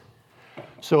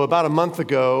So about a month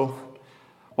ago,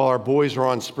 while our boys were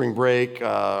on spring break,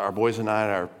 our boys and I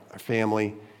and our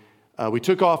family, we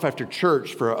took off after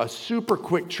church for a super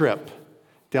quick trip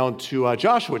down to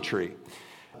Joshua Tree.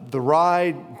 The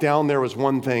ride down there was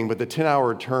one thing, but the 10-hour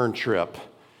return trip,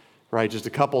 right, just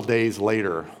a couple days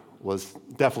later, was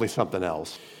definitely something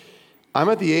else. I'm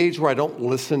at the age where I don't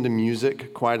listen to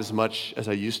music quite as much as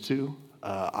I used to.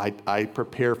 I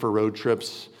prepare for road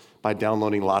trips by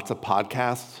downloading lots of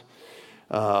podcasts.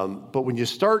 But when you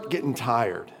start getting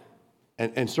tired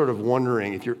and sort of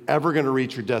wondering if you're ever going to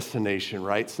reach your destination,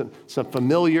 right? Some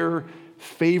familiar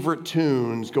favorite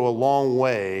tunes go a long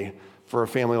way for a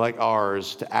family like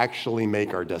ours to actually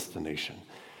make our destination.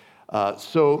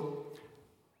 So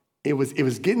it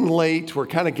was getting late. We're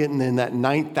kind of getting in that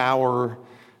ninth hour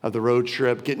of the road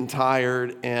trip, getting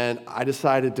tired, and I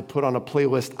decided to put on a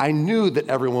playlist I knew that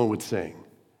everyone would sing,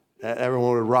 that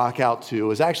everyone would rock out to. It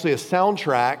was actually a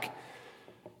soundtrack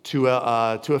to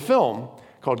a film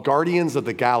called Guardians of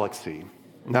the Galaxy.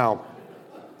 Now,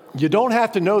 you don't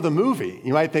have to know the movie.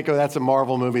 You might think, oh, that's a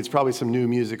Marvel movie. It's probably some new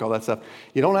music, all that stuff.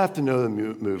 You don't have to know the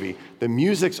movie. The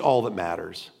music's all that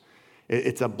matters.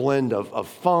 It's a blend of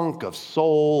funk, of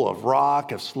soul, of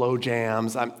rock, of slow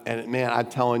jams. I'm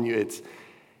telling you,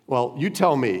 well, you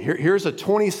tell me. Here's a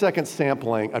 20-second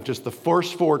sampling of just the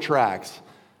first 4 tracks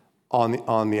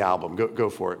on the album.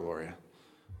 Go for it, Gloria.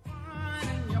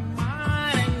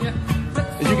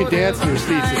 And you can dance in your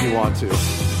seats if you want to.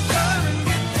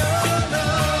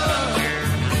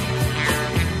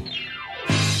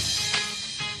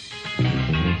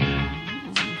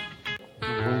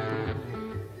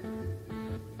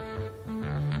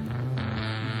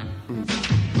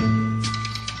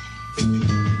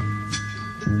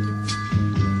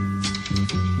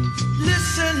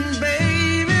 Listen,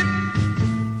 baby,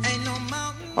 ain't no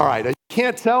mountain. All right, you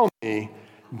can't tell me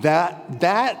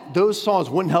that those songs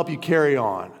wouldn't help you carry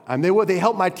on. I mean, they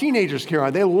help my teenagers carry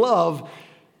on. They love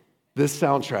this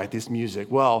soundtrack, this music.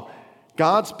 Well,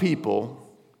 God's people,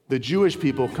 the Jewish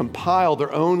people, compiled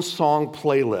their own song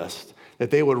playlist that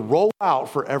they would roll out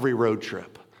for every road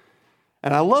trip.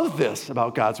 And I love this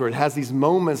about God's Word. It has these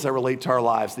moments that relate to our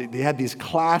lives. They had these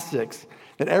classics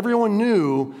that everyone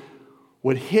knew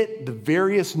would hit the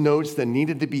various notes that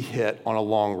needed to be hit on a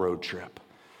long road trip.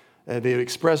 They would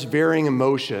express varying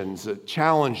emotions,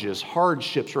 challenges,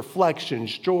 hardships,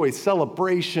 reflections, joy,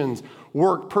 celebrations,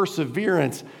 work,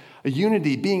 perseverance, a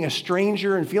unity, being a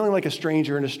stranger and feeling like a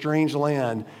stranger in a strange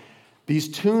land. These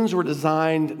tunes were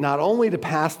designed not only to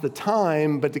pass the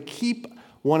time, but to keep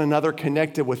one another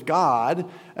connected with God,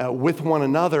 with one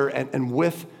another, and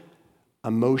with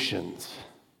emotions,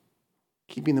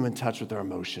 keeping them in touch with their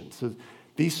emotions. So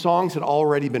these songs had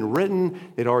already been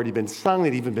written, they'd already been sung,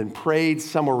 they'd even been prayed.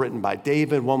 Some were written by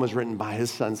David, one was written by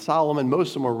his son Solomon, most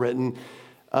of them were written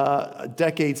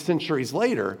decades, centuries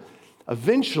later.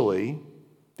 Eventually,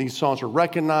 these songs were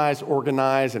recognized,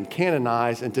 organized, and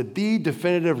canonized into the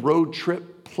definitive road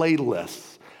trip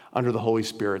playlists under the Holy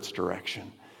Spirit's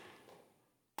direction.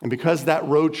 And because that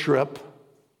road trip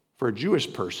for a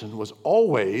Jewish person was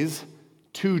always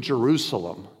to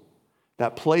Jerusalem,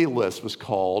 that playlist was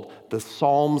called the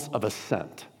Psalms of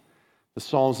Ascent. The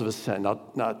Psalms of Ascent.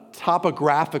 Now,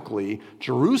 topographically,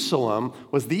 Jerusalem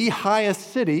was the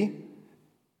highest city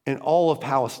in all of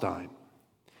Palestine.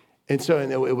 And so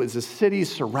it was a city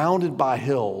surrounded by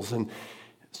hills. And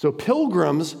so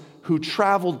pilgrims who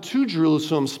traveled to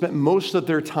Jerusalem spent most of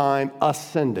their time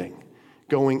ascending,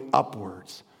 going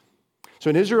upwards. So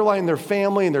an Israelite and their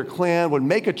family and their clan would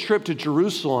make a trip to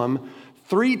Jerusalem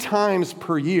 3 times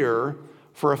per year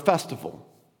for a festival,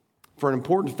 for an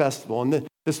important festival. And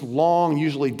this long,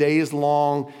 usually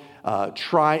days-long,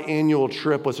 tri-annual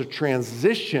trip was a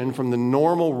transition from the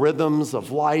normal rhythms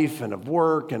of life and of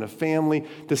work and of family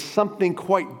to something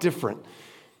quite different.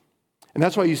 And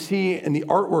that's why you see in the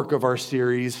artwork of our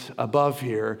series above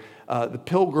here, the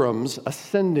pilgrims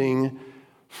ascending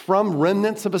from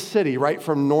remnants of a city, right,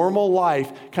 from normal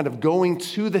life, kind of going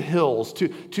to the hills,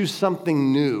 to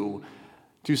something new,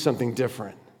 to something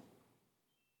different.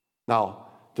 Now,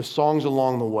 the songs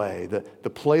along the way, the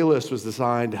playlist was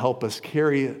designed to help us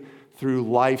carry through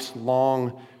life's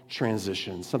long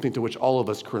transitions, something to which all of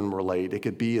us can relate. It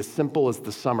could be as simple as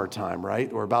the summertime,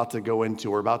 right? We're about to go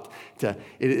into, it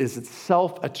is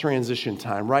itself a transition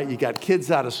time, right? You got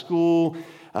kids out of school,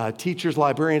 teachers,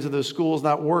 librarians of those schools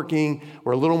not working.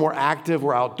 We're a little more active.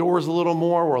 We're outdoors a little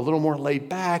more. We're a little more laid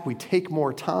back. We take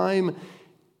more time.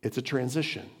 It's a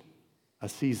transition, a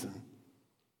season.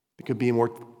 It could be a more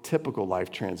typical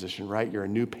life transition, right? You're a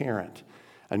new parent,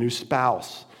 a new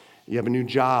spouse. You have a new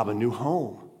job, a new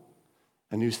home,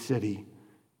 a new city.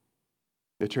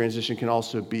 The transition can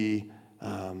also be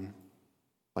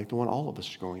like the one all of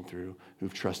us are going through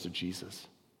who've trusted Jesus,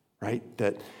 right?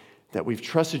 That we've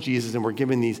trusted Jesus and we're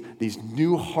given these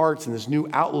new hearts and this new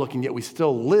outlook, and yet we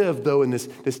still live, though, in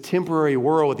this temporary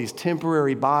world with these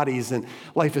temporary bodies, and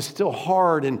life is still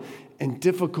hard and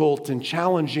difficult and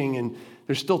challenging, and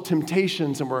there's still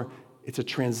temptations, and it's a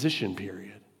transition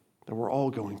period that we're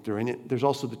all going through. And there's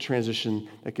also the transition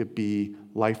that could be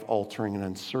life-altering and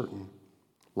uncertain.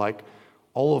 Like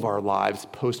all of our lives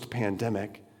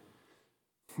post-pandemic,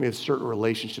 we have certain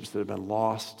relationships that have been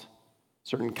lost,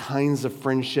 certain kinds of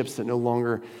friendships that no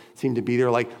longer seem to be there,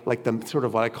 like the sort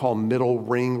of what I call middle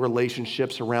ring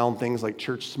relationships around things like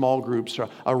church small groups, or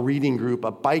a reading group,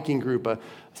 a biking group,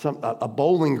 a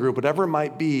bowling group, whatever it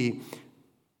might be.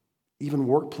 Even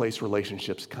workplace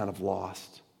relationships kind of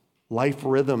lost. Life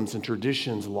rhythms and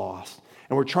traditions lost.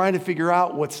 And we're trying to figure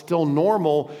out what's still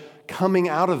normal coming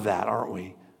out of that, aren't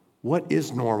we? What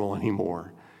is normal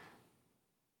anymore?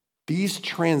 These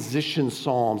transition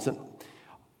psalms, and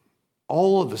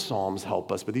all of the psalms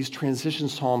help us, but these transition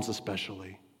psalms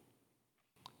especially.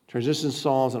 Transition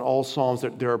psalms and all psalms,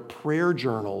 there are prayer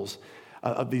journals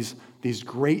of these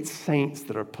great saints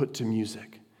that are put to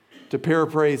music. To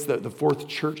paraphrase the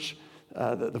fourth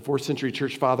century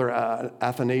church father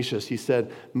Athanasius, he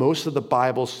said, most of the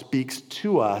Bible speaks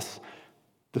to us,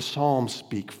 the Psalms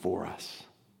speak for us.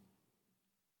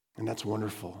 And that's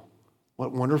wonderful.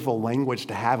 What wonderful language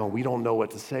to have, and we don't know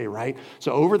what to say, right?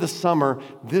 So over this summer,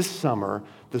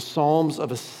 the Psalms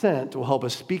of Ascent will help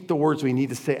us speak the words we need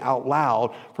to say out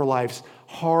loud for life's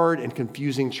hard and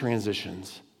confusing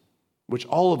transitions, which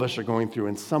all of us are going through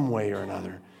in some way or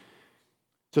another.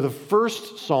 So the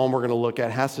first psalm we're going to look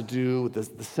at has to do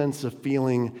with the sense of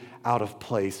feeling out of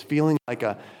place, feeling like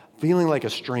a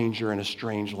stranger in a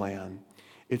strange land.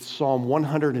 It's Psalm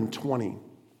 120.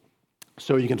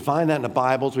 So you can find that in the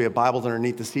Bibles. We have Bibles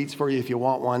underneath the seats for you if you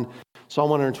want one. Psalm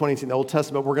 120 is in the Old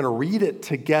Testament. We're going to read it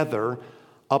together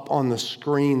up on the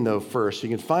screen, though, first. So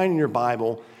you can find in your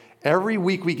Bible. Every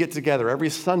week we get together, every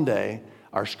Sunday,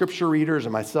 our scripture readers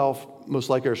and myself, most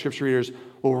likely our scripture readers,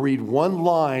 will read one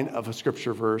line of a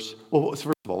scripture verse. Well, first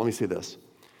of all, let me say this.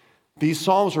 These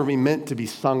psalms were meant to be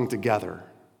sung together,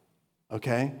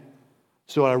 okay?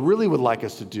 So what I really would like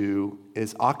us to do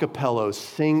is a cappella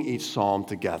sing each psalm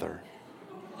together.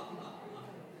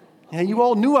 Yeah, you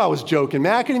all knew I was joking,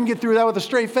 man. I couldn't even get through that with a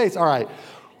straight face. All right,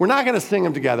 we're not going to sing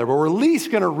them together, but we're at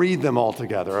least going to read them all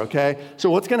together, okay? So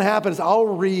what's going to happen is I'll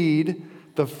read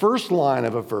the first line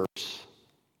of a verse,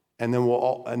 and then we'll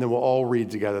all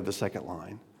read together the second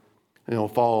line, and we'll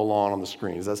follow along on the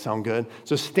screen. Does that sound good?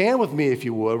 So stand with me if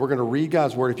you would. We're going to read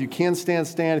God's word. If you can stand,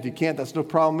 stand. If you can't, that's no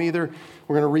problem either.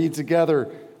 We're going to read together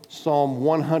Psalm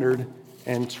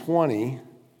 120.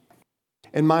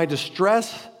 In my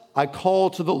distress, I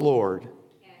called to the Lord,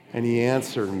 and he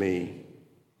answered me.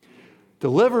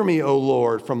 Deliver me, O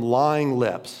Lord, from lying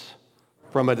lips,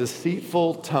 from a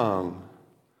deceitful tongue.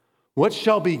 What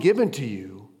shall be given to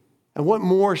you, and what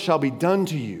more shall be done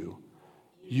to you,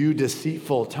 you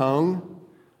deceitful tongue?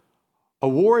 A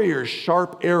warrior's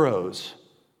sharp arrows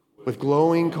with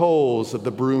glowing coals of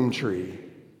the broom tree.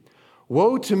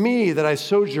 Woe to me that I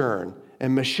sojourn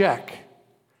in Meshech,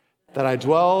 that I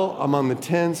dwell among the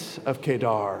tents of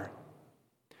Kedar.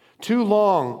 Too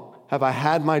long have I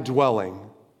had my dwelling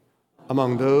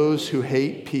among those who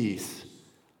hate peace.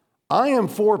 I am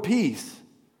for peace,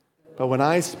 but when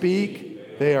I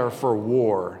speak, they are for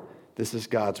war. This is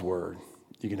God's word.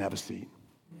 You can have a seat.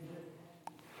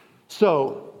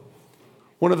 So,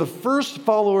 one of the first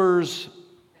followers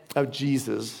of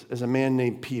Jesus is a man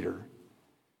named Peter.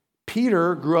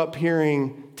 Peter grew up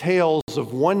hearing tales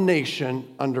of one nation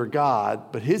under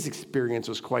God, but his experience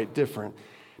was quite different.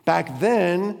 Back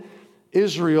then,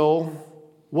 Israel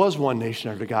was one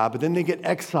nation under God, but then they get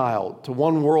exiled to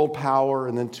one world power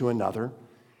and then to another.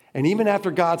 And even after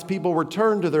God's people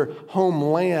returned to their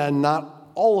homeland,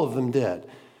 not all of them did.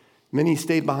 Many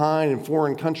stayed behind in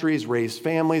foreign countries, raised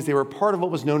families. They were part of what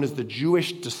was known as the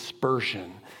Jewish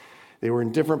dispersion. They were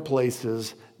in different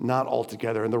places, not all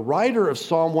together. And the writer of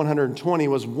Psalm 120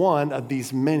 was one of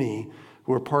these many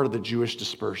who were part of the Jewish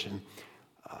dispersion.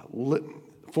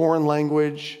 Foreign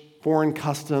language, foreign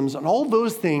customs, and all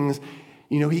those things,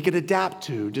 he could adapt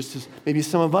to, just as maybe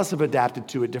some of us have adapted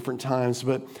to at different times,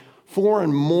 but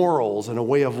foreign morals and a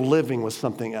way of living was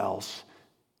something else.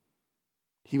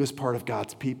 He was part of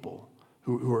God's people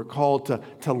who are called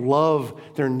to love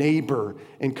their neighbor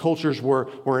in cultures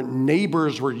where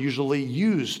neighbors were usually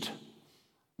used.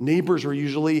 Neighbors were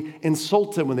usually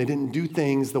insulted when they didn't do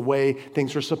things the way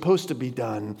things were supposed to be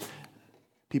done.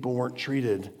 People weren't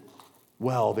treated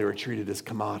well. They were treated as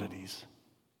commodities.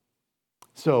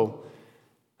 So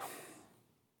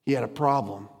he had a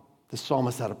problem. The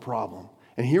psalmist had a problem.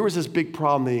 And here was this big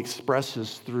problem that he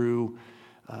expresses through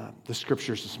the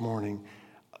scriptures this morning.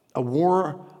 A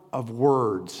war of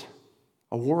words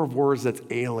that's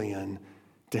alien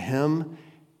to him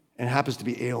and happens to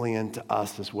be alien to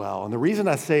us as well. And the reason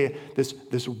I say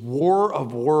this war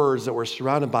of words that we're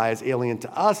surrounded by is alien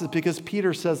to us is because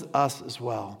Peter says us as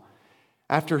well.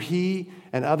 After he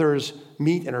and others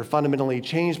meet and are fundamentally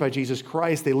changed by Jesus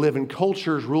Christ, they live in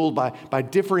cultures ruled by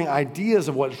differing ideas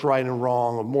of what's right and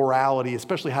wrong, of morality,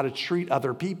 especially how to treat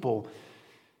other people.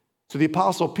 So the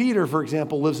Apostle Peter, for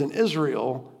example, lives in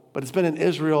Israel, but it's been an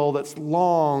Israel that's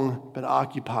long been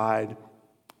occupied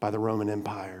by the Roman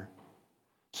Empire.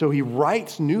 So he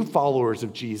writes new followers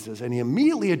of Jesus, and he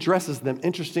immediately addresses them,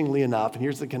 interestingly enough, and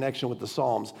here's the connection with the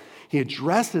Psalms. He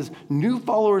addresses new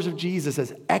followers of Jesus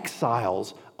as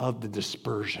exiles of the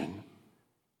dispersion.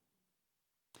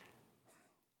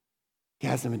 He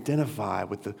has them identify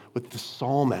with the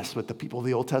psalmists, with the people of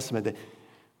the Old Testament. That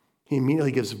he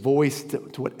immediately gives voice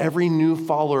to what every new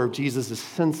follower of Jesus is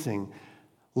sensing.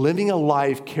 Living a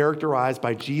life characterized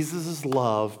by Jesus'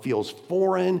 love feels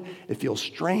foreign, it feels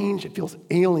strange, it feels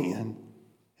alien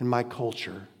in my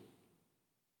culture,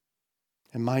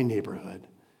 in my neighborhood.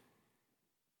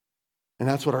 And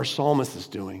that's what our psalmist is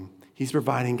doing. He's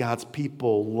providing God's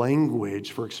people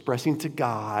language for expressing to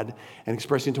God and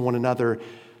expressing to one another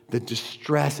the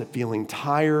distress at feeling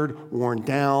tired, worn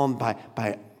down by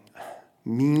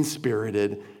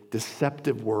mean-spirited,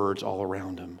 deceptive words all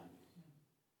around him.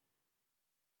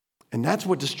 And that's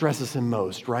what distresses him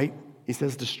most, right? He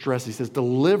says distress. He says,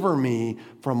 deliver me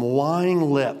from lying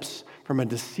lips, from a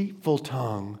deceitful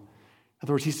tongue. In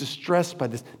other words, he's distressed by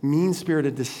this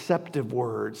mean-spirited, deceptive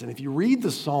words. And if you read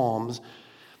the Psalms,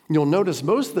 you'll notice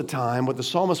most of the time what the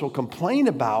psalmist will complain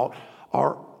about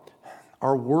are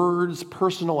words,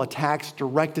 personal attacks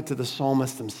directed to the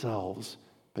psalmist themselves,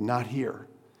 but not here.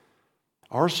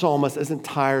 Our psalmist isn't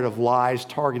tired of lies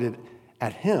targeted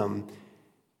at him.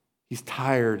 He's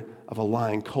tired of a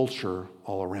lying culture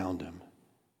all around him.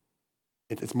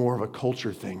 It's more of a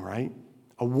culture thing, right?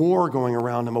 A war going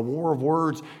around him, a war of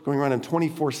words going around him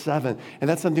 24/7. And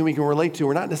that's something we can relate to.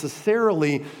 We're not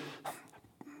necessarily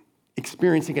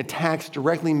experiencing attacks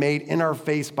directly made in our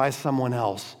face by someone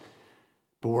else,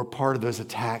 but we're part of those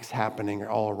attacks happening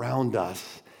all around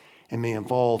us and may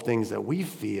involve things that we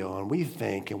feel and we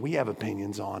think and we have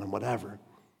opinions on and whatever.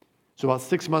 So about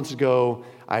 6 months ago,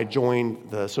 I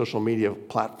joined the social media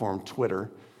platform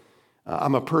Twitter.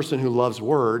 I'm a person who loves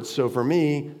words, so for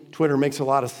me, Twitter makes a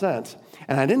lot of sense.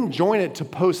 And I didn't join it to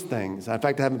post things. In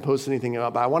fact, I haven't posted anything about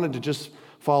it, but I wanted to just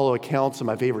follow accounts of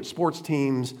my favorite sports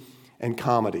teams and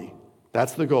comedy.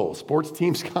 That's the goal, sports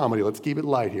teams, comedy. Let's keep it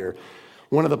light here.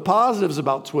 One of the positives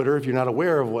about Twitter, if you're not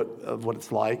aware of what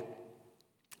it's like,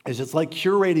 is it's like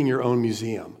curating your own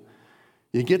museum.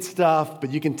 You get stuff,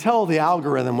 but you can tell the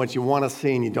algorithm what you want to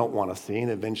see and you don't want to see,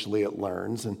 and eventually it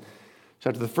learns. And so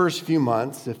after the first few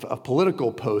months, if a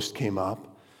political post came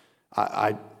up,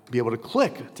 I'd be able to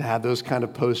click to have those kind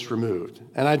of posts removed.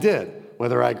 And I did,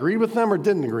 whether I agreed with them or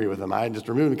didn't agree with them. I just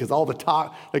removed them because all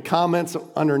the comments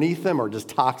underneath them are just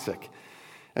toxic.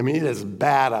 I mean, it is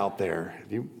bad out there.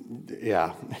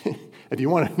 If you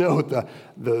want to know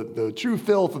the true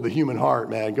filth of the human heart,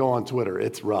 man, go on Twitter.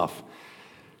 It's rough.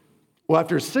 Well,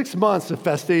 after 6 months of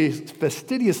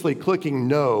fastidiously clicking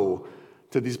no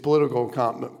to these political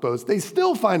posts, they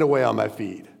still find a way on my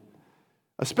feed,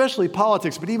 especially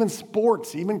politics, but even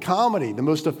sports, even comedy. The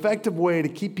most effective way to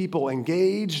keep people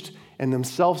engaged and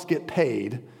themselves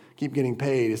keep getting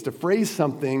paid, is to phrase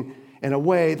something in a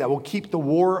way that will keep the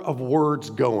war of words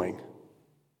going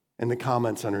in the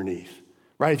comments underneath,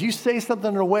 right? If you say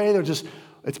something in a way that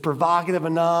it's provocative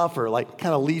enough, or like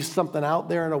kind of leaves something out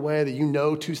there in a way that you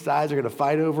know two sides are going to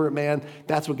fight over it, man,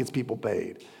 that's what gets people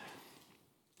paid.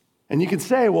 And you can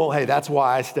say, well, hey, that's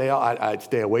why I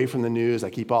stay away from the news.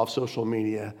 I keep off social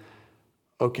media.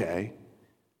 Okay.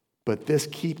 But this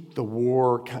keep the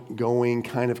war going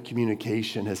kind of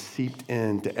communication has seeped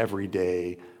into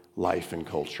everyday life and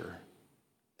culture.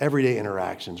 Everyday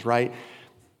interactions, right?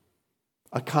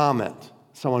 A comment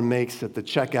someone makes at the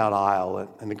checkout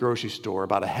aisle in the grocery store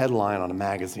about a headline on a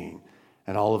magazine,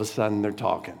 and all of a sudden they're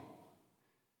talking.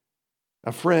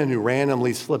 A friend who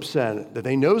randomly slips in that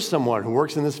they know someone who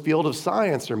works in this field of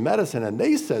science or medicine, and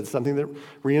they said something that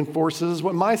reinforces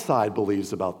what my side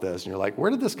believes about this. And you're like,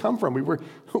 where did this come from? We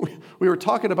were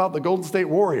talking about the Golden State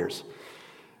Warriors.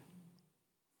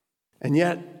 And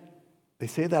yet, they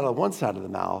say that on one side of the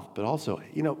mouth, but also,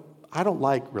 I don't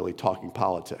like really talking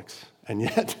politics. And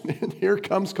yet, here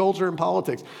comes culture and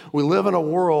politics. We live in a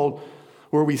world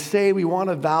where we say we want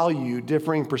to value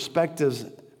differing perspectives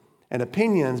and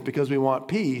opinions because we want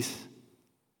peace,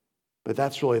 but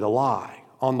that's really the lie.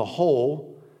 On the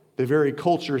whole, the very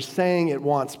culture saying it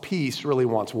wants peace really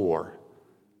wants war.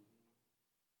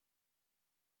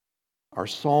 Our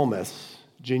psalmist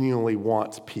genuinely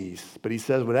wants peace, but he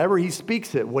says whenever he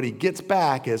speaks it, what he gets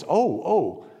back is,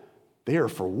 they are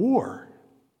for war,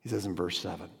 he says in verse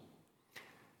 7.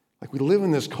 Like we live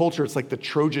in this culture, it's like the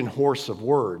Trojan horse of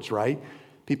words, right?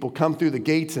 People come through the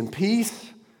gates in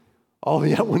peace. Oh,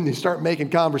 yeah, when they start making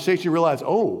conversation, you realize,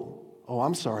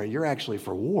 I'm sorry, you're actually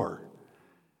for war.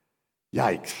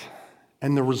 Yikes.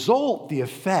 And the result, the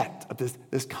effect of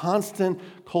this constant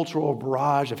cultural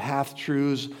barrage of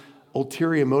half-truths,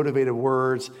 ulterior motivated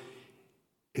words,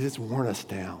 is it's worn us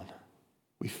down.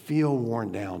 We feel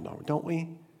worn down, don't we?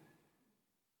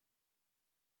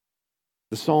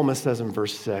 The psalmist says in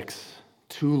verse 6,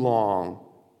 "Too long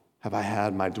have I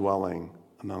had my dwelling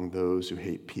among those who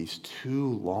hate peace."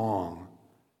 Too long.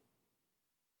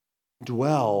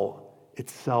 Dwell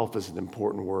itself is an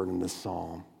important word in this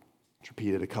psalm. It's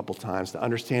repeated a couple times. To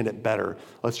understand it better,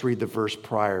 let's read the verse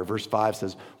prior. Verse 5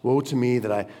 says, "Woe to me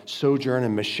that I sojourn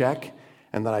in Meshech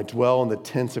and that I dwell in the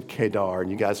tents of Kedar." And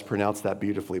you guys pronounced that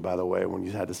beautifully, by the way, when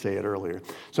you had to say it earlier.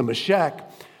 So Meshech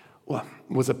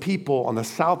was a people on the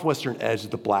southwestern edge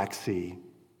of the Black Sea.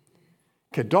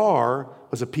 Kedar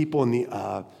was a people in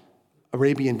the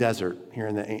Arabian desert here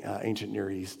in the ancient Near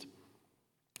East.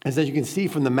 As you can see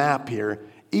from the map here,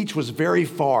 each was very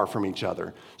far from each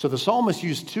other. So the psalmist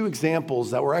used two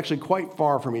examples that were actually quite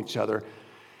far from each other.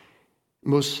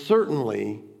 Most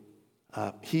certainly,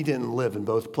 he didn't live in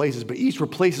both places, but each were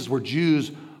places where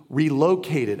Jews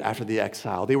relocated after the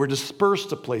exile. They were dispersed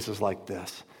to places like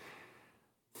this.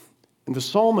 And the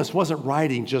psalmist wasn't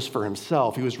writing just for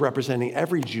himself. He was representing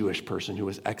every Jewish person who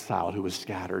was exiled, who was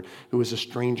scattered, who was a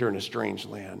stranger in a strange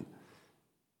land.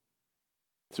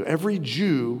 So every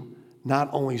Jew not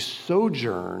only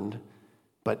sojourned,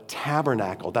 but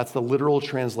tabernacled. That's the literal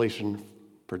translation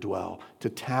for dwell, to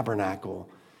tabernacle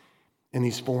in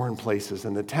these foreign places.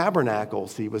 And the tabernacle,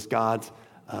 was God's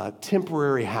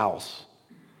temporary house.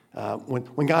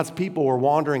 When God's people were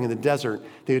wandering in the desert,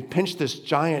 they would pitch this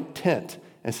giant tent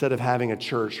instead of having a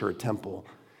church or a temple.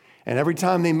 And every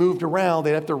time they moved around,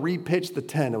 they'd have to repitch the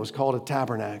tent. It was called a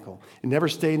tabernacle. It never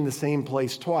stayed in the same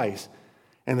place twice.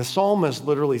 And the psalmist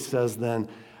literally says then,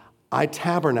 "I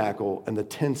tabernacle in the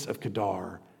tents of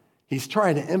Kedar." He's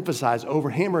trying to emphasize,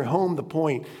 hammer home the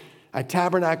point. I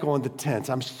tabernacle in the tents.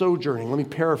 I'm sojourning. Let me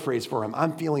paraphrase for him.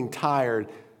 I'm feeling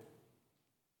tired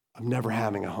of never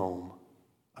having a home.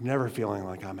 I'm never feeling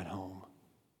like I'm at home.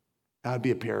 That would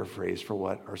be a paraphrase for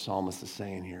what our psalmist is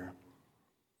saying here.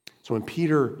 So when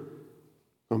Peter,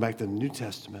 going back to the New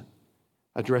Testament,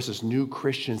 addresses new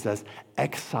Christians as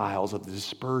exiles of the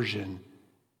dispersion,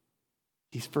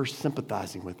 he's first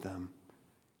sympathizing with them.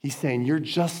 He's saying, you're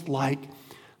just like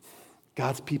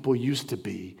God's people used to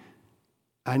be.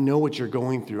 I know what you're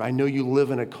going through. I know you live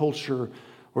in a culture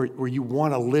where you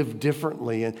want to live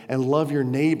differently and love your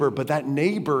neighbor, but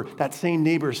that same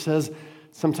neighbor says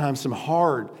sometimes some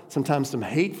hard, sometimes some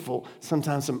hateful,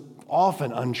 sometimes some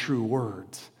often untrue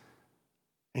words.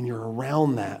 And you're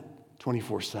around that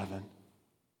 24/7.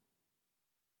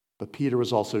 But Peter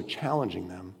was also challenging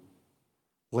them.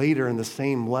 Later in the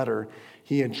same letter,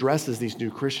 he addresses these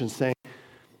new Christians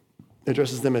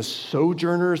addresses them as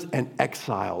sojourners and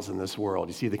exiles in this world.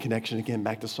 You see the connection again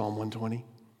back to Psalm 120?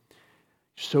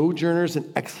 Sojourners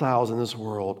and exiles in this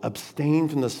world, abstain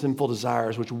from the sinful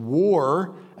desires which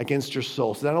war against your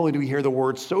soul. So not only do we hear the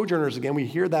word sojourners again, we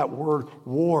hear that word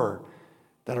war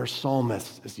that our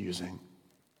psalmist is using.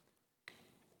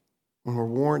 When we're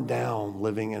worn down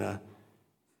living in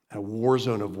a war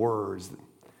zone of words,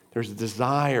 there's a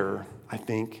desire, I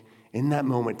think, in that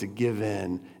moment to give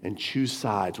in and choose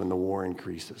sides when the war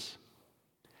increases.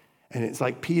 And it's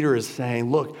like Peter is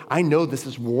saying, look, I know this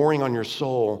is warring on your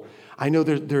soul. I know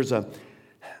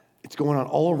it's going on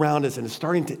all around us and it's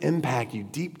starting to impact you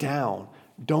deep down.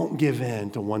 Don't give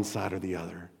in to one side or the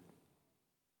other.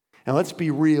 And let's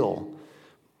be real.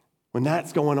 When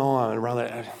that's going on around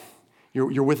that,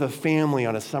 you're with a family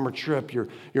on a summer trip, you're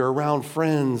around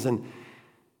friends, and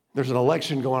there's an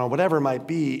election going on, whatever it might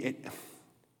be,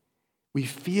 we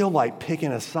feel like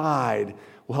picking a side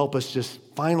will help us just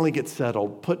finally get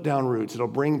settled, put down roots. It'll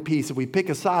bring peace. If we pick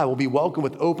a side, we'll be welcomed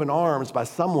with open arms by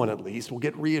someone at least. We'll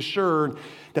get reassured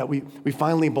that we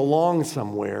finally belong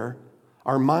somewhere.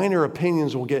 Our minor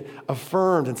opinions will get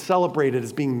affirmed and celebrated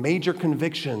as being major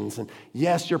convictions. And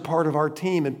yes, you're part of our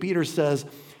team. And Peter says,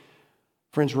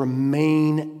 friends,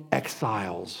 remain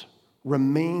exiles.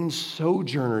 Remain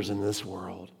sojourners in this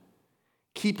world.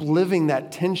 Keep living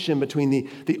that tension between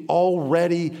the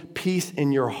already peace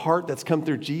in your heart that's come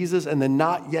through Jesus and the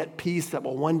not yet peace that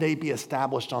will one day be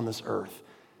established on this earth.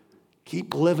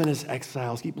 Keep living as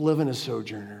exiles. Keep living as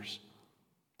sojourners.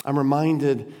 I'm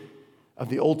reminded of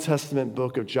the Old Testament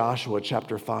book of Joshua,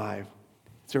 chapter 5.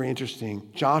 It's very interesting.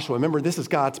 Joshua, remember, this is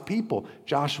God's people.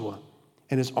 Joshua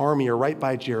and his army are right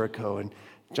by Jericho, and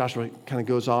Joshua kind of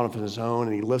goes on his own,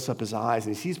 and he lifts up his eyes,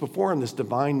 and he sees before him this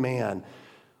divine man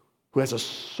who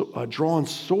has a drawn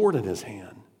sword in his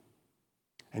hand.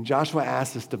 And Joshua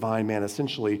asks this divine man,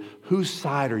 essentially, whose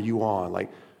side are you on? Like,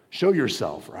 show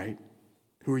yourself, right?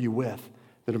 Who are you with?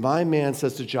 The divine man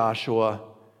says to Joshua,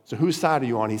 so whose side are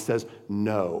you on? He says,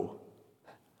 no.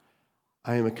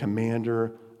 I am a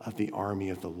commander of the army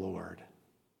of the Lord.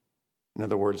 In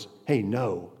other words, hey,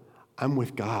 no, I'm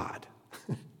with God.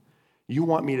 You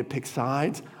want me to pick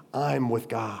sides? I'm with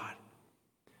God.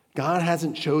 God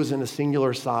hasn't chosen a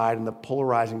singular side in the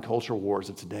polarizing culture wars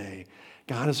of today.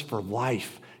 God is for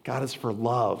life. God is for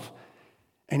love.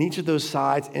 And each of those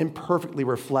sides imperfectly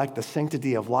reflect the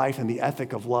sanctity of life and the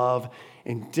ethic of love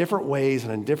in different ways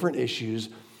and in different issues,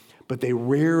 but they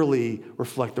rarely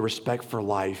reflect the respect for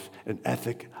life and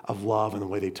ethic of love and the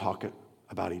way they talk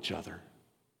about each other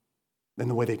and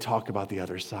the way they talk about the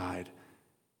other side.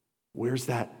 Where's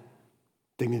that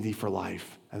dignity for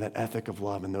life and that ethic of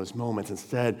love in those moments?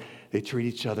 Instead, they treat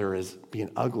each other as being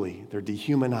ugly. They're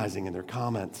dehumanizing in their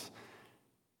comments.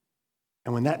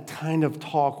 And when that kind of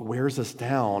talk wears us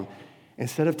down,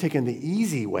 instead of taking the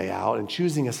easy way out and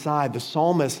choosing a side, the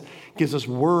psalmist gives us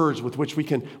words with which we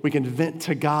can vent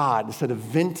to God instead of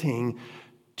venting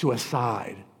to a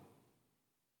side.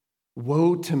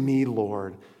 Woe to me,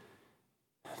 Lord.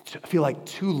 I feel like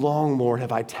too long, Lord,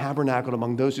 have I tabernacled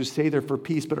among those who say they're for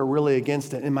peace but are really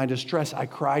against it. In my distress, I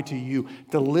cry to you,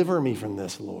 deliver me from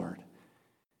this, Lord.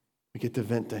 We get to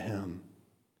vent to him.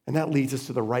 And that leads us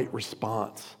to the right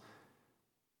response.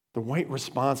 The right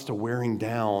response to wearing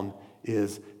down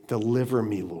is deliver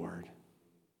me, Lord.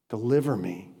 Deliver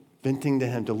me. Venting to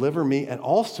him, deliver me. And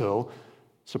also,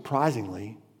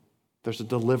 surprisingly, there's a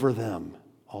deliver them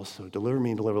also. Deliver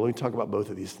me and deliver. Let me talk about both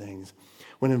of these things.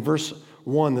 When in verse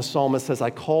 1, the psalmist says,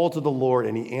 I called to the Lord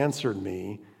and he answered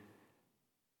me,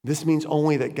 this means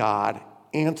only that God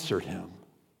answered him.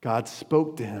 God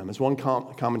spoke to him. As one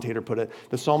commentator put it,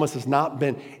 the psalmist has not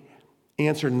been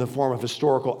answered in the form of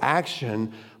historical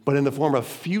action, but in the form of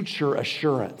future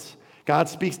assurance. God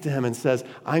speaks to him and says,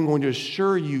 I'm going to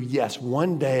assure you, yes,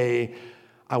 one day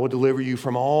I will deliver you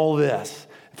from all this.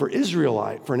 For an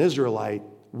Israelite,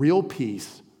 real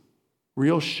peace,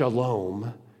 real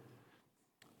shalom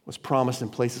was promised in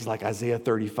places like Isaiah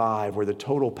 35, where the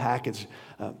total package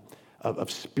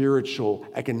of spiritual,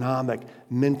 economic,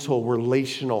 mental,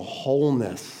 relational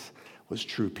wholeness was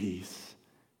true peace.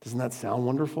 Doesn't that sound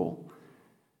wonderful?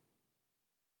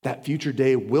 That future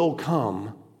day will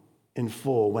come in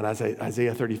full when, as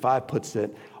Isaiah 35 puts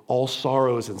it, all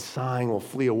sorrows and sighing will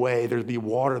flee away. There'll be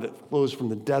water that flows from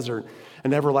the desert,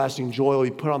 and everlasting joy will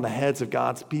be put on the heads of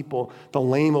God's people. The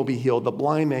lame will be healed, the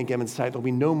blind man given sight. There'll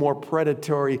be no more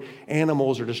predatory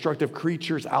animals or destructive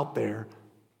creatures out there,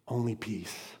 only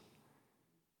peace.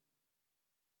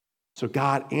 So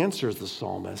God answers the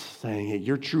psalmist saying, hey,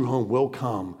 your true home will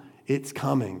come. It's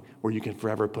coming where you can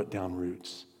forever put down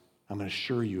roots. I'm going to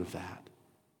assure you of that.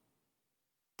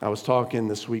 I was talking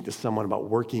this week to someone about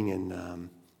working in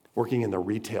the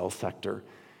retail sector.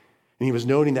 And he was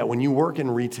noting that when you work in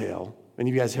retail, any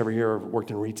of you guys ever here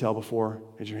worked in retail before?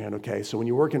 Raise your hand. Okay, so when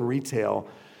you work in retail,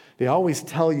 they always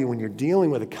tell you when you're dealing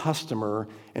with a customer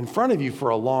in front of you for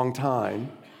a long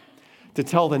time to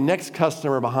tell the next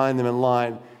customer behind them in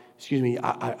line, excuse me,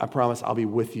 I promise I'll be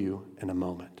with you in a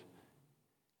moment.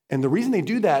 And the reason they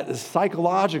do that is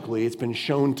psychologically it's been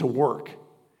shown to work.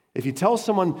 If you tell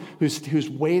someone who's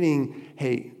waiting,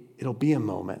 hey, it'll be a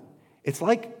moment, it's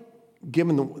like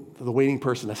giving the waiting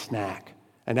person a snack,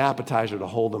 an appetizer to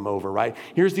hold them over, right?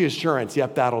 Here's the assurance,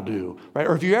 yep, that'll do, right?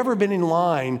 Or if you've ever been in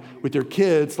line with your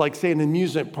kids, like say in an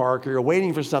amusement park, or you're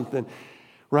waiting for something,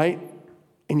 right?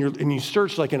 And you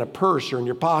search like in a purse or in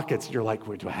your pockets, and you're like,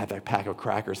 wait, do I have that pack of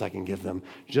crackers I can give them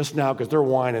just now because they're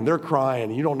whining, they're crying,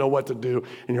 and you don't know what to do,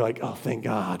 and you're like, oh, thank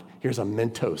God, here's a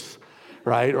Mentos,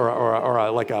 right? Or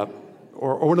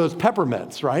one of those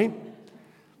peppermints, right?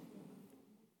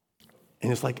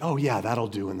 And it's like, oh yeah, that'll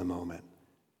do in the moment.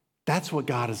 That's what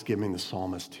God is giving the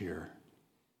psalmist here.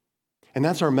 And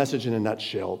that's our message in a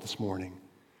nutshell this morning.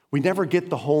 We never get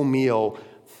the whole meal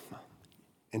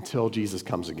until Jesus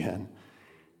comes again.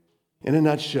 In a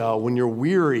nutshell, when you're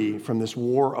weary from this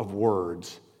war of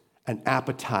words, an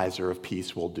appetizer of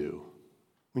peace will do.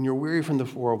 When you're weary from the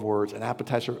war of words, an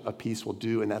appetizer of peace will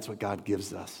do, and that's what God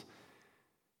gives us.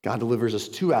 God delivers us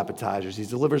two appetizers. He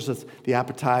delivers us the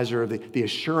appetizer, the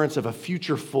assurance of a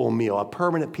future full meal, a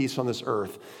permanent peace on this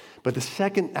earth. But the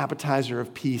second appetizer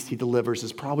of peace he delivers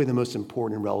is probably the most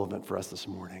important and relevant for us this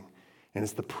morning, and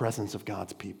it's the presence of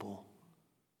God's people.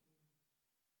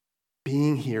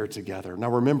 Being here together. Now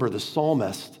remember, the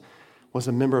psalmist was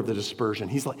a member of the dispersion.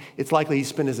 It's likely he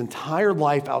spent his entire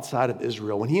life outside of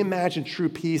Israel. When he imagined true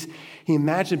peace, he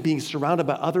imagined being surrounded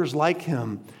by others like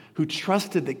him who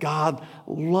trusted that God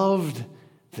loved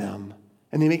them.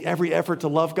 And they make every effort to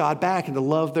love God back and to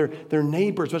love their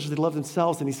neighbors as much as they love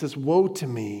themselves. And he says, woe to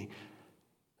me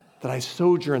that I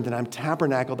sojourned, that I'm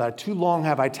tabernacled, that too long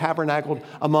have I tabernacled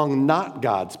among not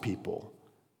God's people.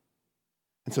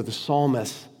 And so the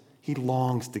psalmist, he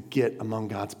longs to get among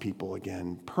God's people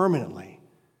again permanently.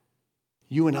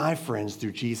 You and I, friends,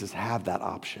 through Jesus, have that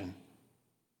option.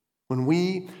 When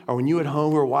you at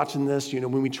home who are watching this,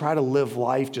 when we try to live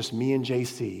life just me and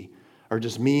JC, or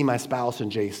just me, my spouse,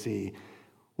 and JC,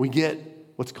 we get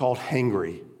what's called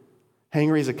hangry.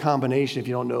 Hangry is a combination, if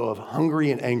you don't know, of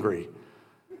hungry and angry.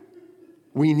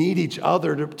 We need each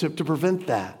other to prevent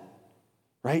that,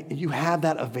 right? You have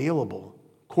that available.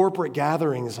 Corporate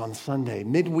gatherings on Sunday,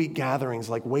 midweek gatherings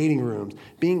like waiting rooms,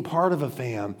 being part of a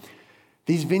fam.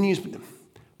 These venues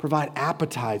provide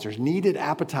appetizers, needed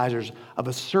appetizers of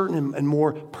a certain and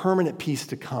more permanent peace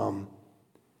to come.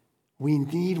 We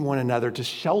need one another to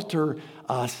shelter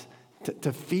us,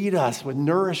 to feed us,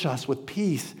 nourish us with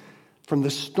peace from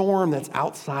the storm that's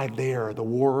outside there, the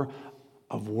war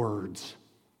of words.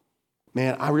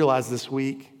 Man, I realized this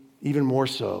week, even more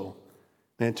so,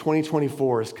 man,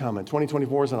 2024 is coming.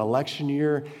 2024 is an election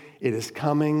year. It is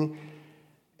coming.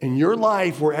 And your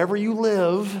life, wherever you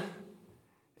live,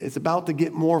 is about to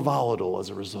get more volatile as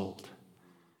a result.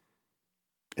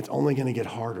 It's only going to get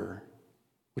harder,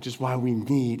 which is why we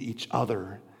need each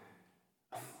other.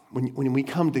 When we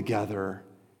come together,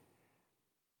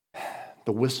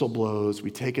 the whistle blows,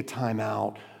 we take a time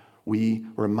out, we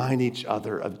remind each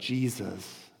other of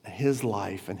Jesus, his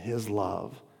life, and his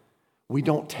love. We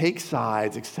don't take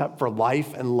sides except for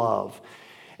life and love.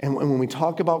 And when we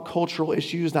talk about cultural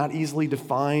issues not easily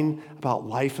defined about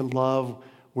life and love,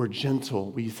 we're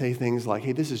gentle. We say things like,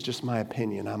 hey, this is just my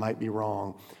opinion. I might be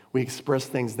wrong. We express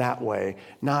things that way,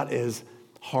 not as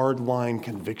hard-line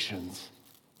convictions.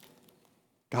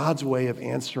 God's way of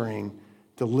answering,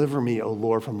 deliver me, O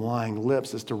Lord, from lying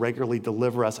lips, is to regularly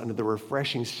deliver us under the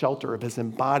refreshing shelter of his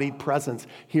embodied presence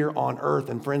here on earth.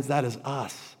 And friends, that is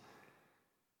us.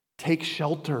 Take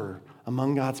shelter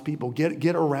among God's people.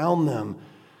 Get around them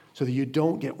so that you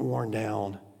don't get worn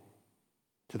down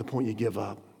to the point you give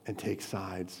up and take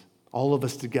sides. All of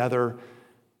us together,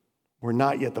 we're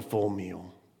not yet the full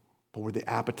meal, but we're the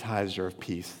appetizer of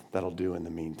peace that'll do in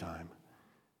the meantime.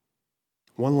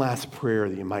 One last prayer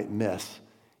that you might miss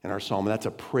in our psalm, and that's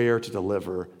a prayer to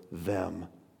deliver them.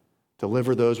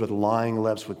 Deliver those with lying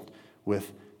lips,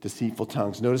 with deceitful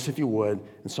tongues. Notice, if you would,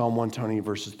 in Psalm 120,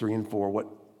 verses 3 and 4,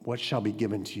 what shall be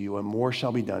given to you, and more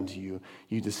shall be done to you,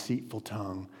 you deceitful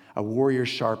tongue, a warrior's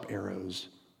sharp arrows,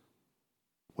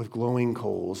 with glowing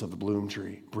coals of the broom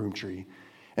tree.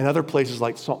 In other places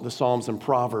like the Psalms and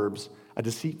Proverbs, a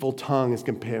deceitful tongue is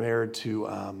compared to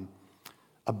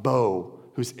a bow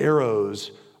whose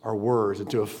arrows are words, and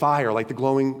to a fire like the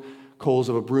glowing coals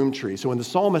of a broom tree. So when the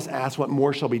psalmist asks what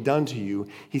more shall be done to you,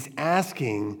 he's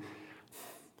asking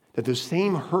that those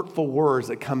same hurtful words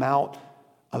that come out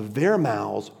of their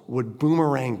mouths would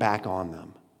boomerang back on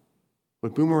them.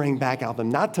 Would boomerang back out them,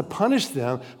 not to punish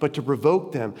them, but to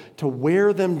provoke them, to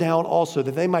wear them down also,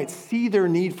 that they might see their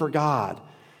need for God.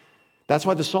 That's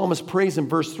why the psalmist prays in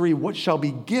verse 3, what shall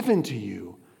be given to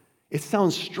you? It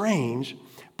sounds strange,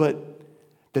 but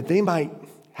that they might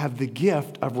have the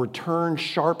gift of return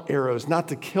sharp arrows, not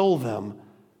to kill them,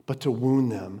 but to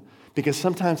wound them. Because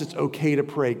sometimes it's okay to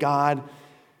pray, God,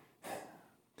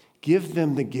 give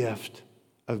them the gift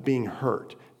of being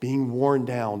hurt, being worn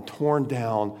down, torn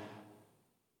down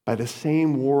by the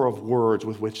same war of words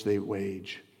with which they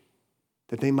wage,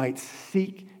 that they might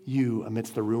seek you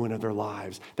amidst the ruin of their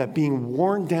lives, that being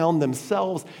worn down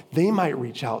themselves, they might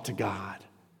reach out to God.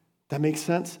 That makes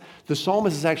sense? The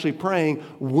psalmist is actually praying,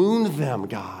 wound them,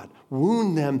 God.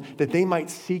 Wound them that they might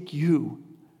seek you,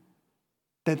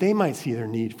 that they might see their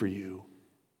need for you.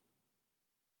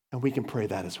 And we can pray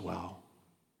that as well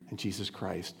in Jesus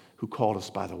Christ, who called us,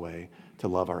 by the way, to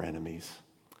love our enemies.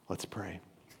 Let's pray.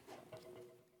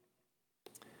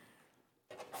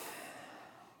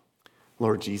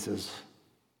 Lord Jesus,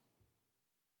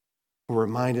 we're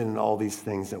reminded in all these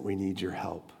things that we need your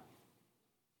help.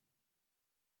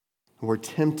 when we're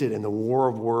tempted in the war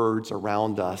of words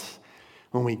around us,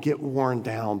 when we get worn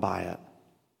down by it.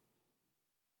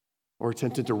 We're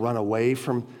tempted to run away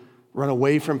from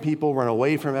people, run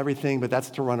away from everything, but that's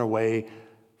to run away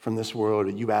from this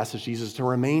world. You asked us, Jesus, to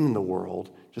remain in the world,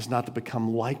 just not to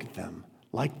become like them,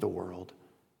 like the world.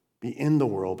 Be in the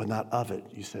world, but not of it,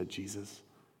 you said, Jesus.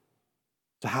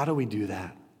 So how do we do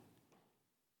that?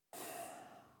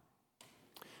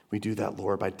 We do that,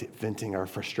 Lord, by venting our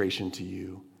frustration to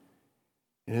you.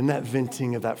 And in that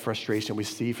venting of that frustration, we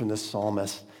see from this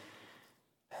psalmist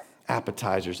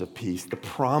appetizers of peace, the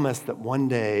promise that one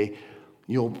day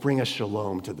you'll bring a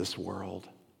shalom to this world,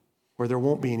 where there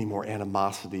won't be any more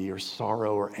animosity or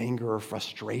sorrow or anger or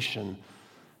frustration,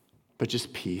 but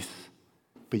just peace.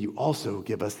 But you also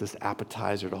give us this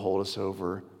appetizer to hold us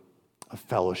over a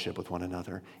fellowship with one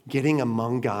another, getting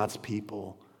among God's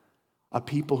people, a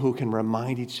people who can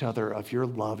remind each other of your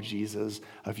love, Jesus,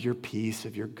 of your peace,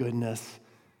 of your goodness,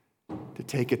 to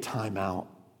take a time out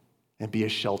and be a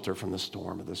shelter from the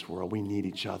storm of this world. We need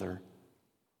each other,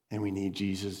 and we need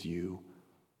Jesus, you.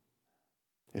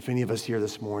 If any of us here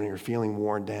this morning are feeling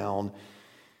worn down,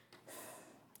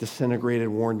 disintegrated,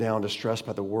 worn down, distressed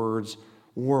by the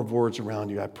war of words around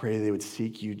you, I pray they would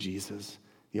seek you, Jesus,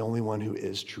 the only one who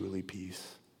is truly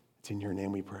peace. It's in your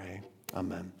name we pray.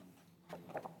 Amen.